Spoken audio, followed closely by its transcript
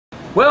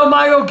Well,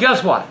 Michael,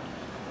 guess what?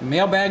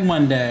 Mailbag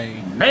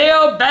Monday.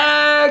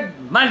 Mailbag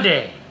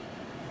Monday.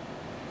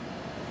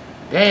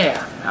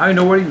 Damn, I don't even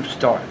know where to even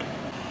start.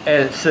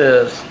 And it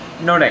says,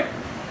 no name.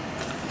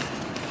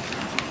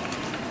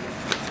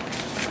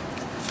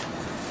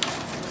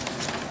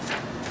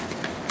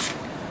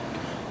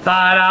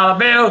 $5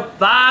 bill,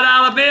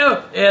 $5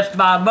 bill, it's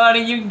my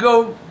money, you can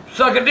go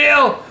suck a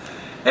deal.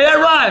 Hey, that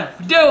rhymes,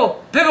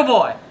 deal,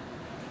 Pickleboy.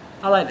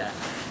 I like that.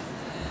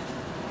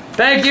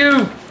 Thank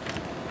you,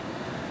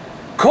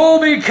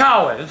 Colby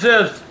Cowan. It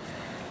says,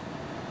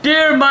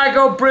 Dear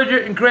Michael,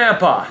 Bridget, and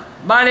Grandpa,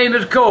 my name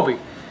is Colby,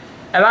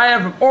 and I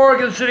am from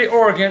Oregon City,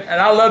 Oregon,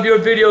 and I love your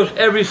videos,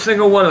 every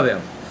single one of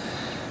them.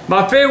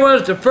 My favorite one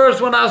is the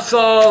first one I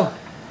saw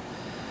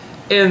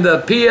in the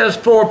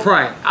PS4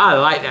 prank. I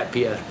like that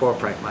PS4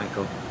 prank,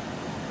 Michael.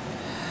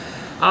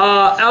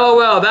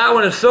 LOL, that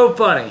one is so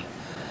funny.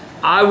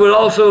 I would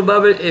also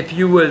love it if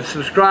you would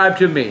subscribe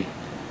to me.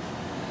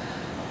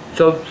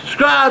 So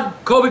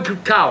subscribe, Colby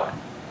Cowan,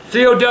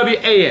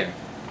 C-O-W-A-N.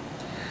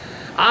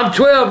 I'm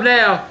 12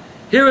 now.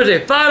 Here is a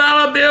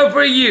 $5 bill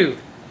for you.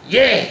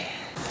 Yeah.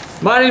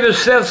 My name is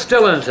Seth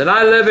Stillings, and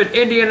I live in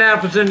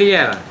Indianapolis,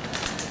 Indiana.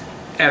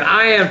 And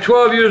I am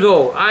 12 years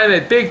old. I am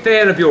a big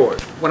fan of yours.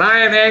 When I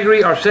am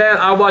angry or sad,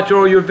 I watch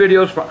all your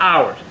videos for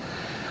hours.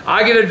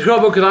 I get in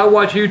trouble because I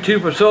watch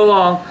YouTube for so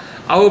long.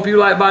 I hope you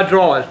like my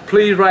drawings.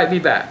 Please write me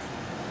back.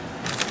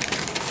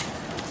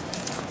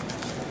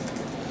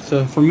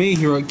 So for me,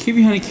 you're like, keep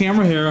behind the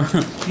camera here.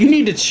 You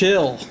need to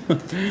chill.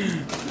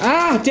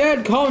 Ah,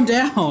 Dad, calm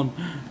down.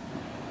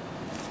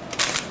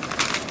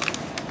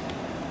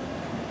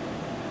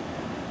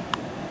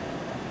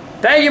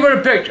 Thank you for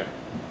the picture.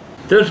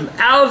 There's some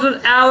Allison,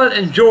 Allen,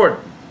 and Jordan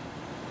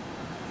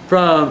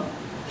from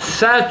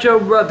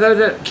Saskatchewan,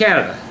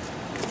 Canada.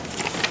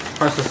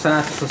 Or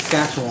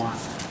Saskatchewan.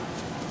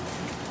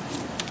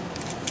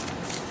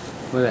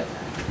 Look at that.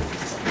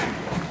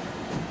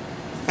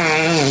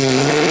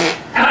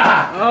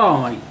 Oh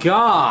my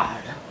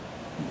God.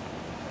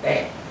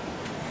 Bad.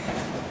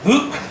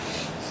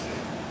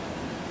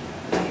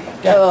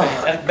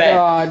 That's bad.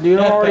 God, dude,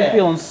 I'm That's already bad.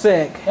 feeling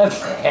sick. That's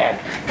bad.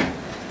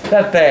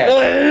 That's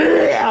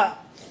bad.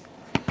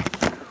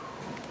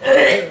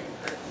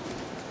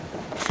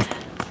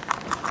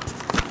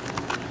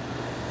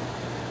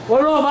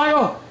 What's wrong,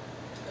 Michael?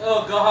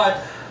 Oh God.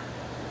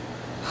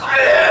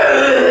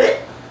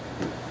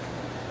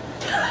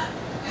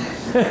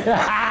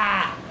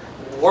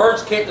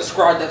 Words can't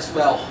describe that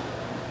smell.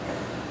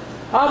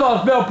 I thought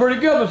it smelled pretty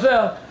good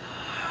myself.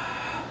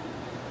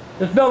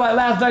 It smelled like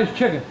last night's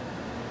chicken.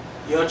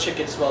 Your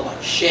chicken smelled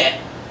like shit.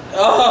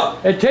 Ugh.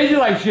 It tasted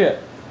like shit.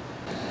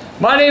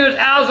 My name is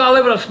Allison. I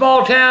live in a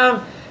small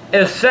town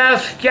in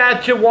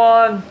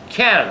Saskatchewan,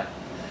 Canada.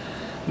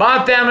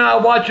 My family and I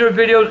watch your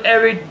videos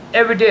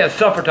every day at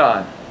supper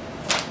time.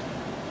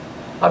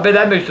 I bet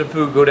that makes the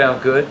food go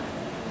down good.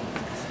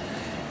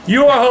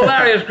 You are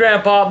hilarious,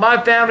 Grandpa.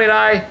 My family and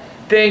I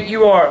think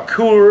you are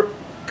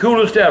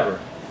coolest ever.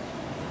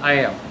 I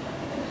am.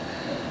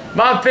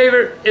 My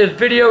favorite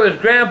video is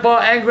Grandpa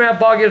and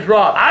Grandpa Gets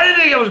Robbed. I didn't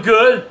think it was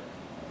good.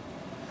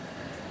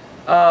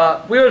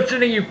 We were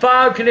sending you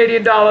 $5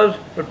 Canadian,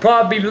 would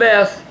probably be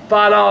less,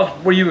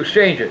 $5 where you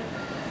exchange it.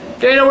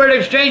 There ain't nowhere to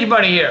exchange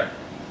money here.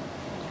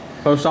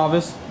 Post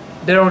office?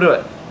 They don't do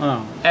it.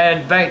 Oh.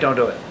 And bank don't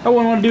do it. I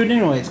wouldn't want to do it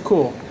anyway. It's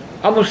cool.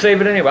 I'm going to save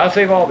it anyway. I'll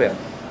save all of them.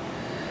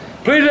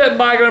 Please let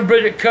Michael and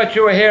Bridget cut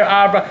your hair,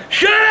 eyebrow.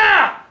 Shut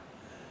up!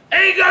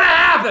 Ain't gonna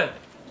happen!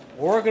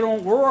 We're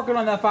working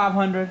on that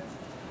 500.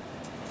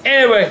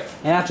 Anyway.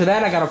 And after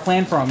that, I got a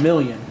plan for $1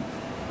 million.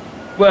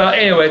 Well,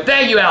 anyway,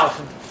 thank you,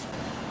 Allison.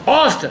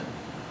 Austin.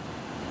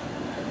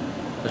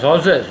 That's all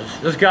it says.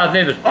 This guy's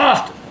name is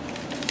Austin.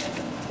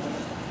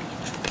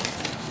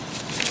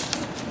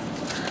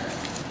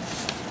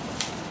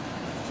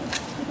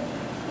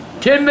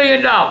 $10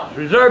 million.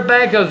 Reserve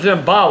Bank of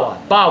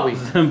Zimbabwe.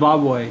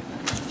 Zimbabwe.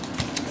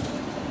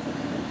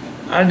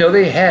 I know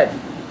they had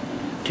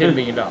 $10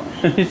 million.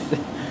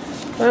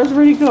 That's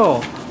pretty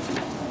cool.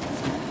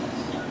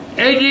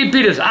 AG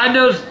Peters, I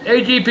know,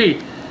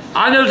 AGP,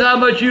 I know how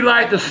much you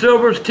like the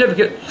silver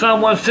certificate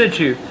someone sent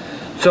you,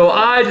 so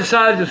I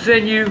decided to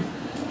send you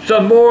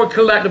some more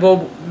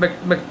collectible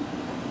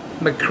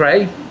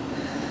McCray.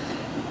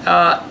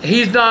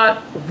 He's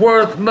not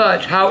worth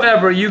much,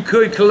 however, you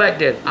could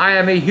collect it. I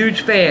am a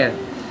huge fan.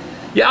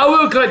 Yeah, I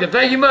will collect it.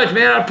 Thank you much,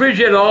 man. I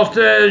appreciate it,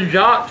 Austin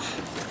Jocks.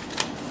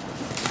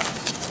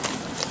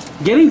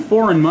 Getting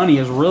foreign money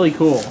is really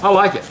cool. I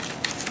like it.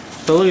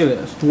 So look at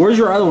this. Where's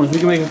your other ones? We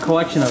can make a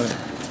collection of it.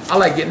 I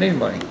like getting any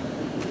money.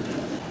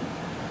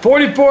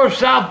 44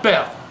 South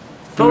Bell,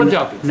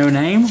 Philadelphia. No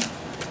name?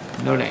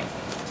 No name.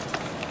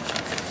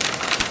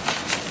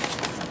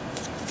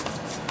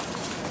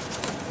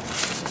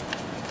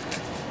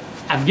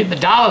 I'm getting the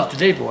dollars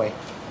today, boy.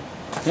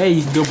 Hey,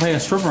 you can go pay a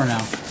stripper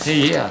now.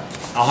 Hey, yeah.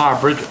 I'll hire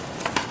Bridget.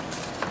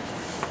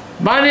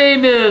 My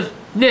name is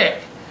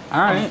Nick. All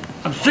right.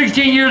 I'm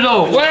 16 years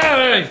old.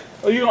 Wait.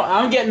 Oh,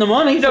 I'm getting the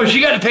money. No, she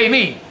got to pay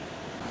me.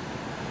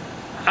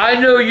 I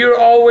know you're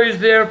always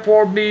there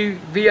for me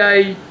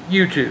via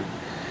YouTube.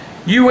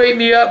 You wake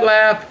me up,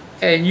 laugh,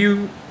 and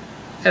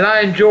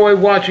I enjoy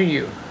watching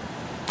you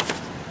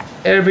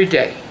every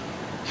day.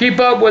 Keep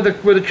up with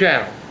the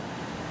channel.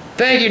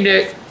 Thank you,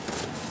 Nick.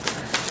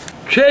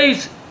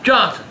 Chase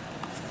Johnson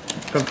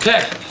from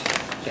Texas.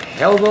 What the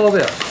hell's all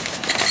this?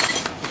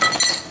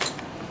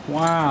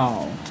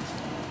 Wow.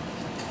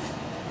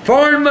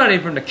 Foreign money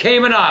from the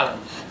Cayman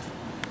Islands.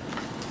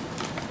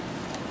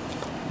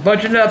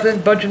 Bunch of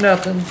nothing, bunch of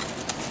nothing.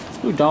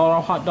 Ooh, $1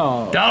 off hot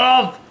dog. $1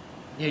 off.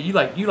 Yeah, you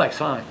like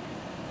sign.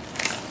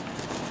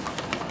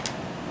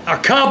 A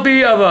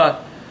copy of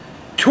a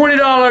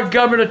 $20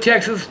 Government of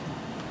Texas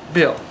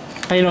bill.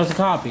 How you know it's a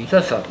copy?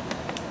 That's so.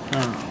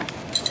 Oh.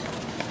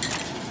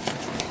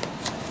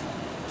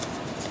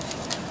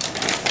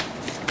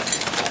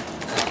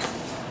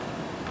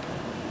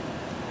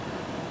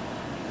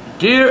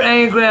 Dear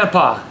Aunt and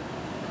Grandpa,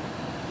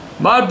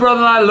 my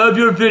brother and I love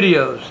your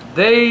videos.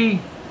 They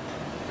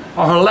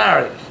are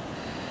hilarious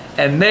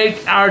and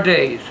make our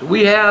days.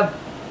 We have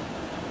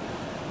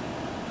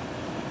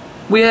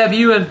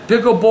you and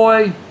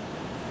Pickleboy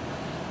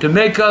to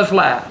make us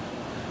laugh.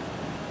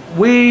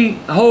 We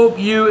hope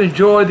you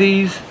enjoy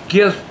these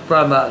gifts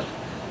from us.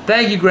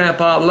 Thank you,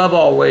 Grandpa. Love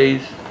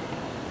always.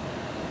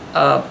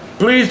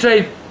 Please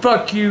say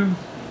fuck you.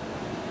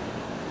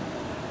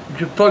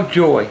 Fuck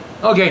Joy.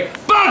 Okay.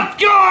 Fuck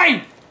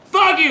Joy!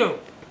 Fuck you!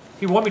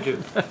 You want me to.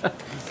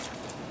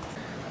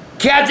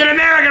 Captain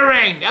America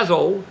ring! That's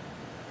old.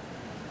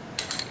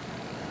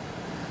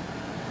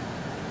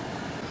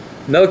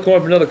 Another coin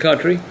from another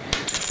country.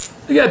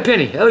 Look at that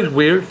penny. That looks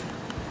weird.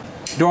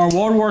 During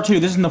World War II,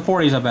 this is in the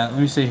 40s, I bet.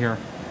 Let me see here.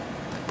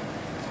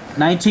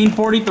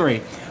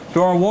 1943.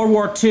 During World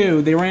War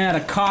II, they ran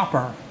out of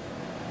copper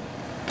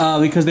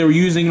because they were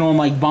using it on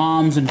like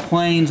bombs and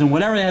planes and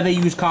whatever they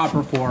used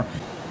copper for.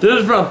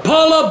 This is from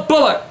Paula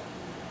Bullock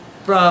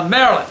from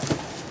Maryland.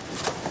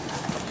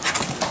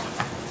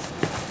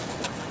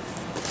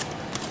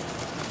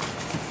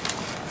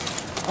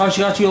 Oh,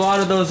 she got you a lot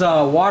of those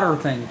water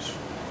things.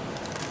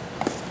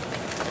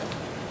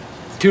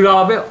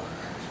 $2 bill.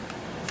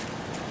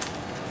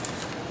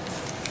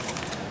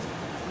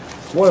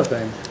 Water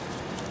things.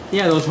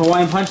 Yeah, those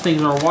Hawaiian Punch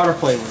things are water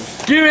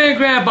flavors. Dear Aunt and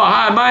Grandpa,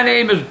 hi, my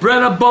name is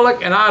Brenna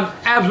Bullock and I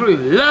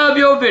absolutely love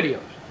your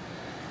videos.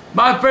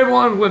 My favorite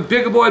one was when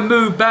Pickleboy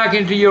moved back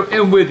in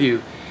with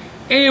you.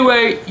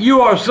 Anyway, you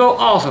are so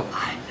awesome.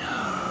 I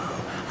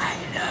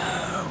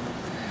know.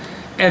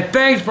 And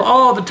thanks for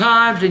all the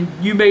times and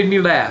you made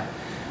me laugh.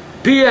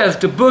 P.S.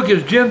 The book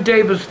is Jim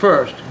Davis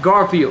First,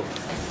 Garfield.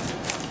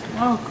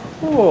 Oh,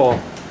 cool.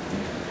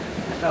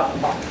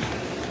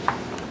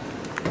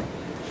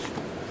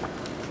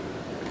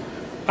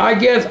 I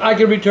guess I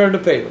can return the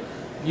favor.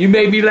 You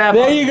made me laugh.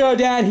 There you go,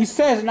 Dad. He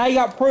says it. Now you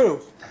got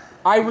proof.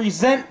 I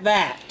resent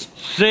that.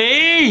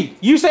 See?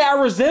 You say I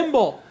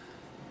resemble.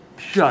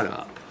 Shut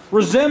up.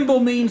 Resemble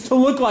means to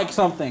look like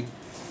something.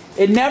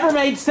 It never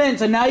made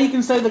sense, and now you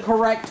can say the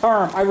correct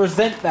term. I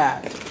resent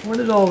that. What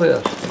is all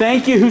this?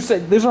 Thank you. Who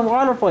said these are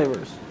water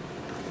flavors?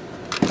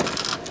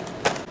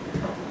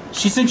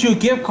 She sent you a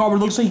gift card, but it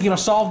looks like you're gonna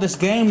solve this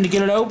game to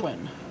get it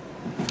open.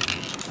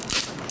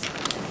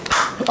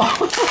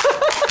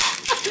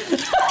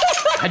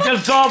 I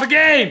just solved the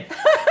game.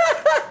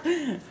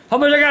 How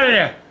much I got in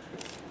there?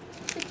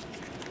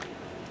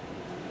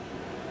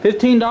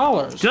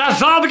 $15. Did I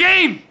solve the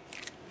game?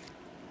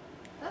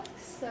 That's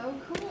so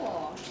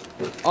cool.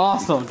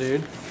 Awesome,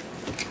 dude.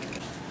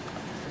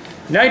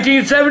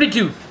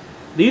 1972.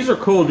 These are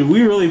cool, dude.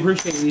 We really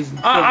appreciate these.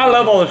 I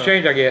love all this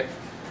change I get.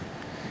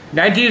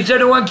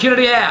 1971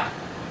 Kennedy half.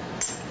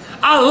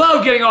 I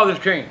love getting all this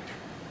change.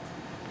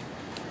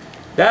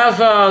 That's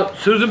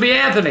Susan B.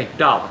 Anthony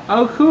dollar.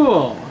 Oh,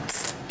 cool.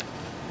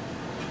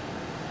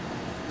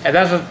 And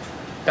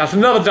that's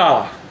another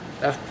dollar.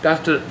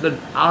 That's the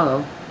I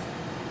don't know.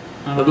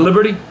 The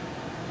Liberty.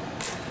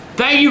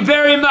 Thank you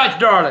very much,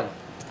 darling.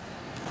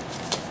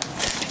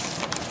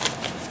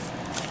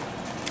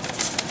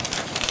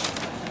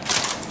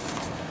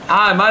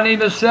 Hi, my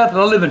name is Seth and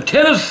I live in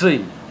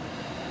Tennessee.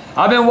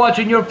 I've been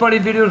watching your funny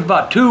videos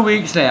about 2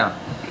 weeks now.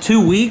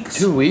 2 weeks?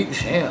 2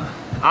 weeks, yeah.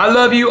 I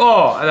love you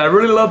all, and I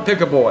really love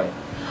Pickleboy.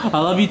 I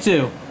love you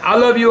too. I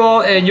love you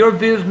all, and your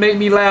videos make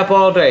me laugh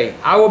all day.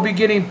 I will be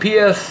getting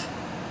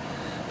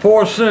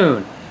PS4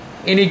 soon.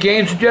 Any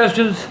game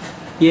suggestions?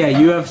 Yeah,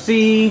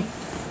 UFC,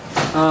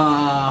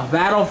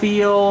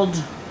 Battlefield,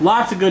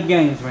 lots of good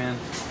games, man.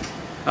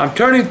 I'm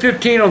turning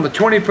 15 on the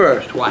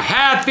 21st. Well,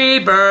 happy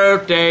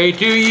birthday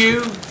to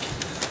you.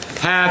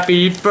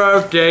 Happy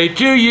birthday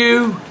to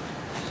you.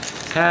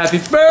 Happy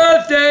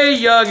birthday,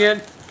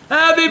 youngin'.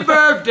 Happy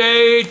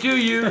birthday to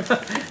you.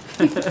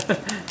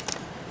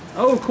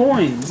 Oh,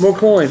 coins. More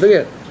coins. Look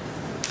at it.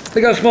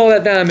 Look how small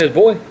that dime is,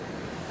 boy.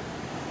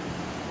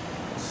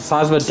 It's the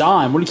size of a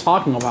dime. What are you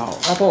talking about?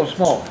 I thought it was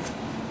small.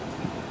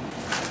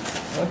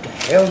 What the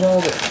hell's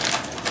all this?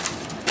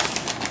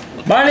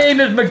 My name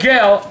is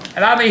Miguel,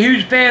 and I'm a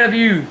huge fan of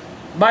you,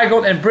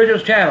 Michael and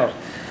Bridget's channels.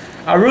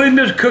 I really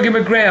miss cooking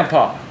with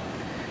Grandpa.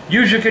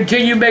 you should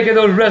continue making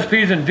those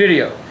recipes and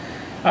videos.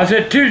 I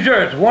said 2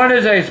 shirts. One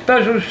is a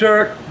special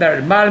shirt that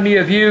reminded me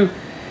of you.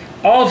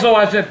 Also,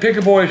 I said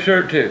Pickleboy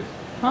shirt too.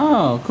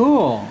 Oh,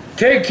 cool.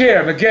 Take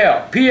care,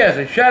 Miguel. P.S.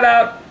 A shout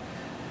out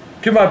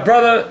to my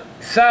brother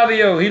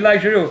Salvio. He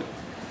likes your do.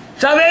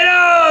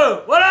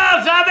 Salvino! What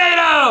up,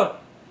 Salvino?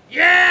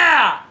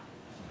 Yeah!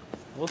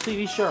 We'll see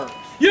these shirts.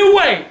 You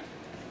wait!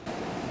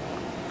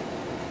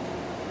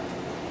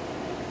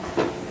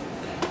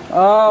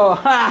 Oh,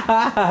 ha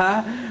ha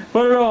ha.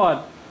 Put it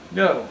on.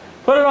 No.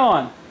 Put it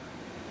on.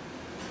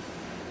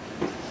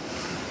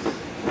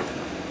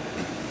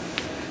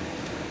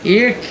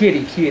 Here,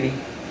 kitty, kitty.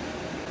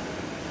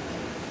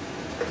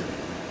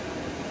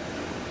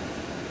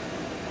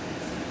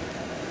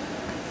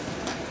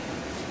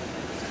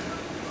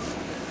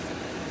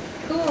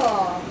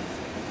 Cool.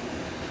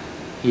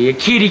 Here,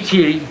 kitty,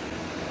 kitty.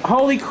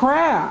 Holy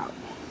crap.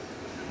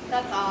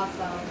 That's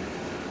awesome.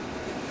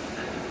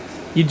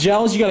 You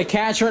jealous? You got a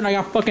cat shirt and I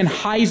got fucking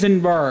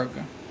Heisenberg.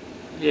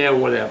 Yeah,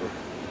 whatever.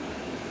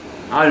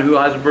 I don't know who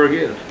Heisenberg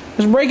is.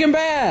 It's Breaking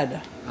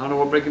Bad. I don't know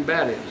what Breaking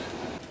Bad is.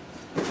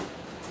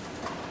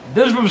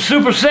 This is from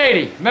Super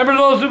Sadie. Remember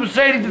the little Super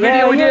Sadie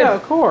video we did? Yeah,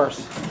 of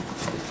course.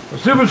 Well,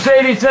 Super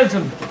Sadie sent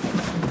some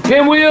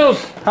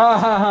pinwheels, Ha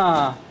ha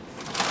ha.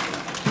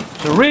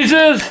 some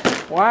Reese's,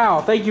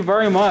 Wow, thank you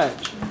very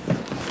much.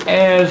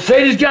 and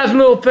Sadie's got some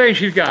little things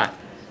she's got.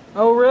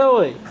 Oh,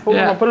 really? Put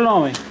Yeah. it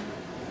on me.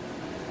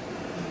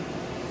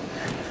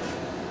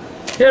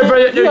 Here,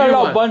 Bridget, You do got it you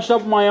all one. bunched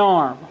up in my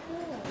arm.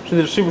 So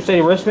there's Super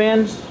Sadie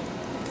wristbands?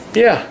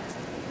 Yeah.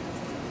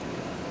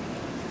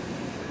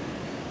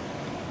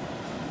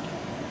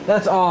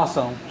 That's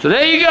awesome. So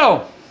there you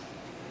go.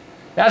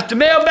 That's the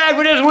mailbag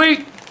for this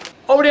week.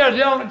 Over there,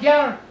 on the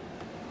counter.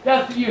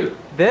 That's for you.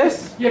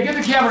 This? Yeah, give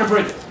the camera to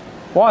Bridget.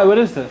 Why? What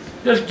is this?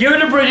 Just give it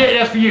to Bridget,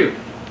 that's for you.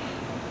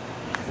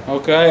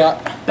 Okay.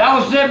 That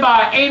was sent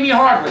by Amy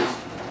Hartley.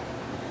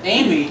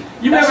 Amy?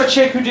 You That's remember- a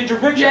chick who did your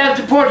picture? Yeah,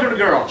 it's a portrait of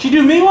the girl. She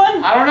do me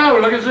one? I don't know,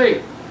 look and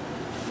see.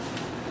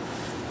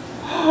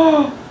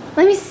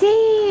 Let me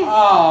see.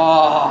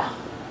 Oh.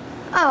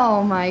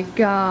 Oh my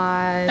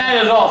god.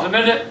 That is awesome,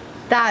 isn't it?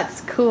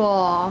 That's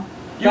cool.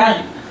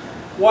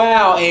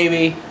 Wow,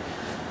 Amy.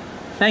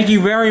 Thank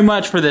you very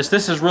much for this.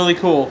 This is really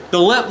cool. The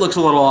lip looks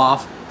a little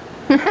off.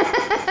 So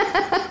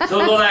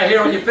it's all that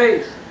hair on your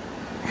face.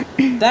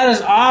 That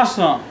is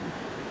awesome.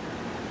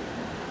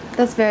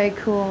 That's very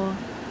cool.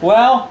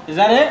 Well, is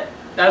that it?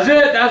 That's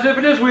it. That's it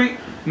for this week.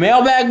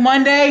 Mailbag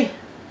Monday.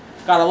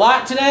 Got a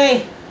lot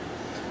today.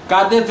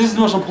 Got this. This is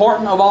the most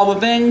important of all the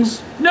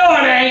things. No,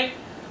 it ain't.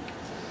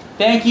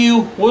 Thank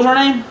you. What was her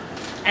name?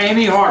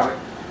 Amy Hartley.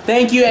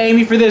 Thank you,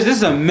 Amy, for this. This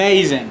is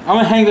amazing. I'm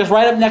going to hang this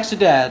right up next to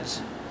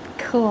Dad's.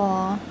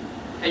 Cool.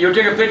 And you'll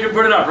take a picture and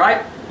put it up,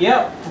 right?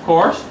 Yep, of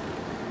course.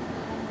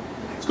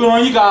 What's going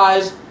on, you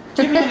guys?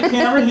 Keep it in the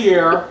camera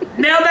here.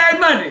 Mailbag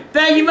Monday.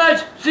 Thank you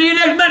much. See you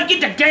next Monday.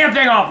 Get the damn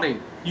thing off me.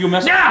 You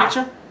messed Now! up the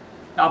picture?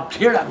 I'll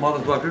tear that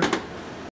motherfucker.